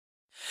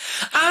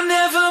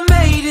never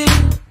made it.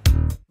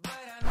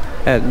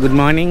 Good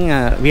morning.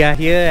 We are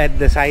here at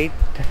the site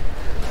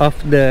of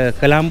the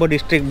Colombo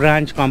district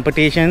branch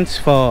competitions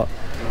for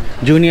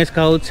junior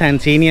scouts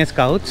and senior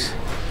scouts.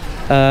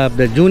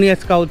 The junior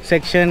scout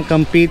section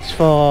competes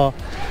for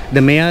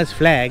the mayor's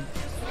flag,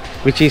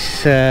 which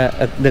is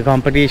the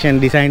competition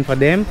designed for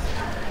them,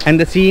 and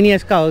the senior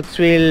scouts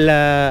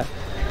will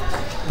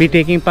be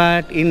taking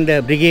part in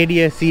the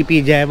Brigadier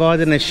CP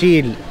Jayawardena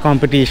Shield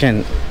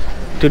competition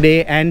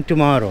today and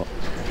tomorrow.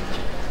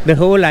 The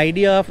whole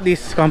idea of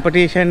this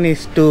competition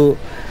is to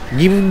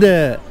give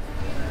the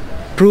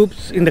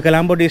troops in the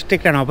Colombo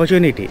district an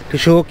opportunity to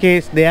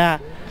showcase their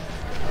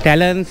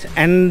talents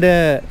and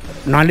the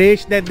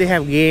knowledge that they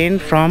have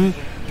gained from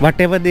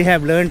whatever they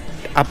have learned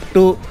up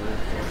to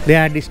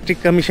their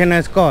district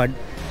commissioner's code,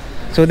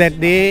 so that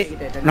they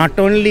not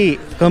only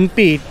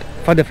compete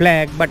for the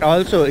flag but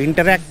also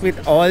interact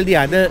with all the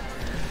other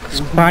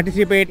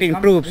participating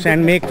troops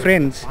and make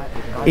friends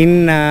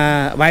in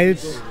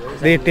whilst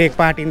they take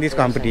part in this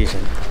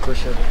competition.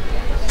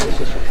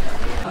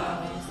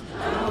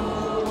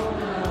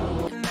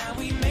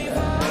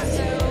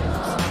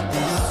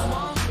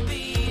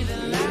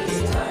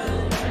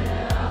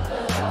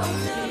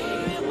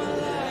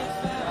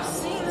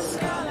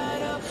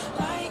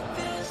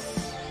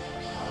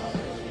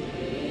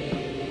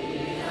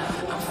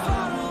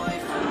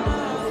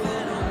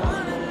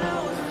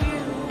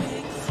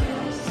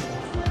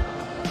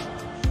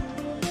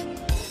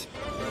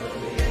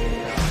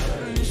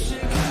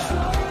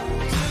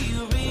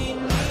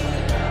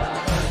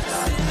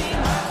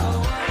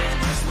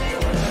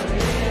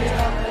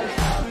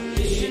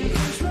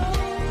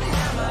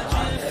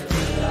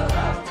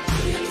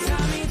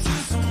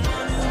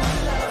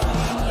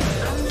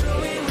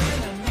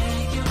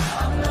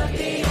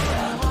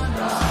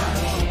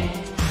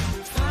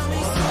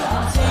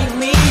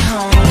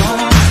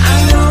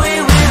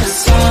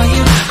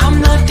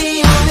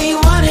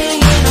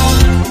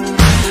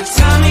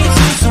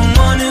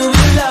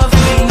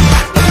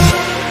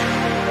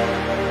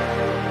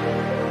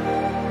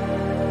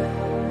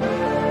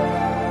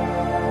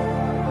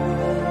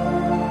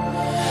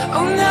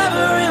 Oh,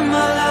 never in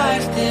my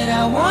life did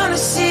I want to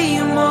see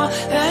you more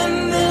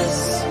than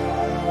this.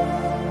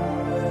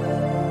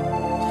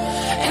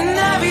 And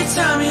every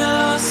time you're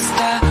lost,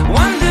 I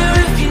wonder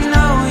if you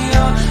know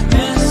you're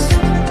missed.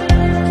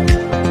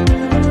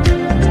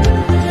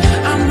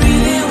 I'm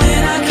breathing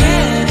when I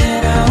can,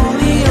 and I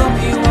only hope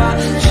you're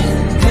watching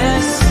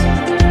this.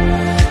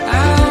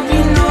 I hope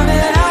you know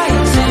that I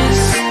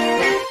exist.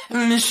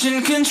 Mission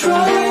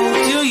control,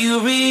 do you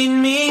read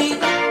me?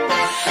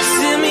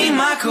 Send me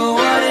my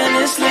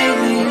coordinates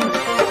lately.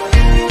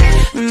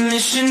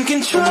 Mission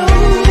control,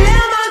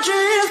 am I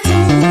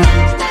drifting?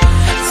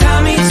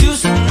 Tie me to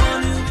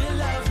someone who will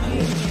love me.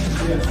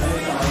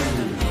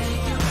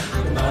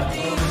 I'm not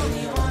the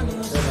only one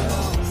who's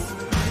alone.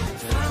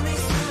 Find me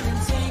someone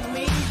and take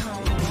me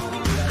home.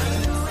 I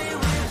knew it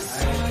when I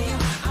saw you.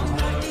 I'm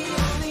not the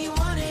only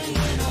one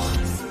hanging on.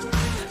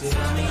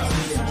 Tie me to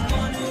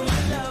someone who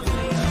will love me.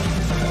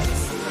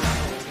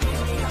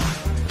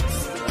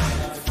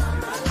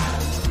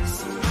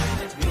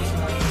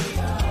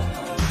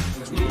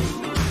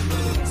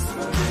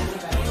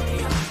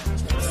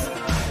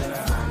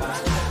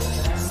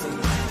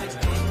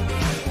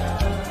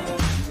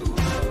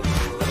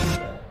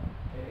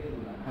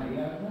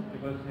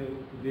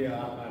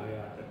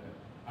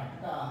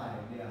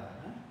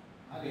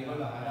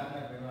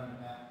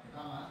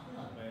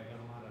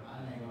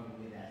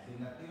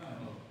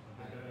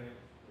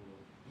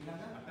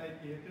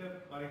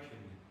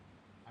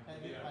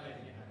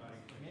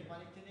 මේ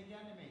පරීක්ෂණය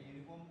කියන්නේ මේ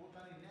uniform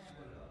පුතාලා ඉන්නේ නැහැ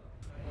ඒගොල්ලෝ.